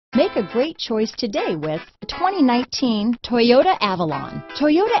Make a great choice today with the 2019 Toyota Avalon.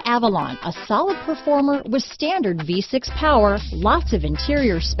 Toyota Avalon, a solid performer with standard V6 power, lots of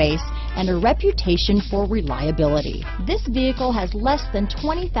interior space, and a reputation for reliability. This vehicle has less than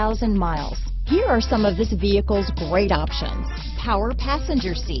 20,000 miles. Here are some of this vehicle's great options: power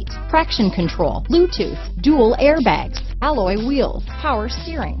passenger seat, traction control, Bluetooth, dual airbags, alloy wheels, power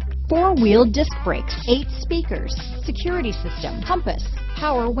steering, four-wheel disc brakes, 8 speakers, security system, compass,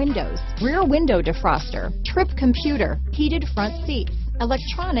 power windows, rear window defroster, trip computer, heated front seats,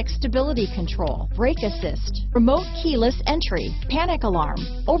 electronic stability control, brake assist, remote keyless entry, panic alarm,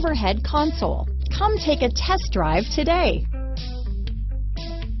 overhead console. Come take a test drive today.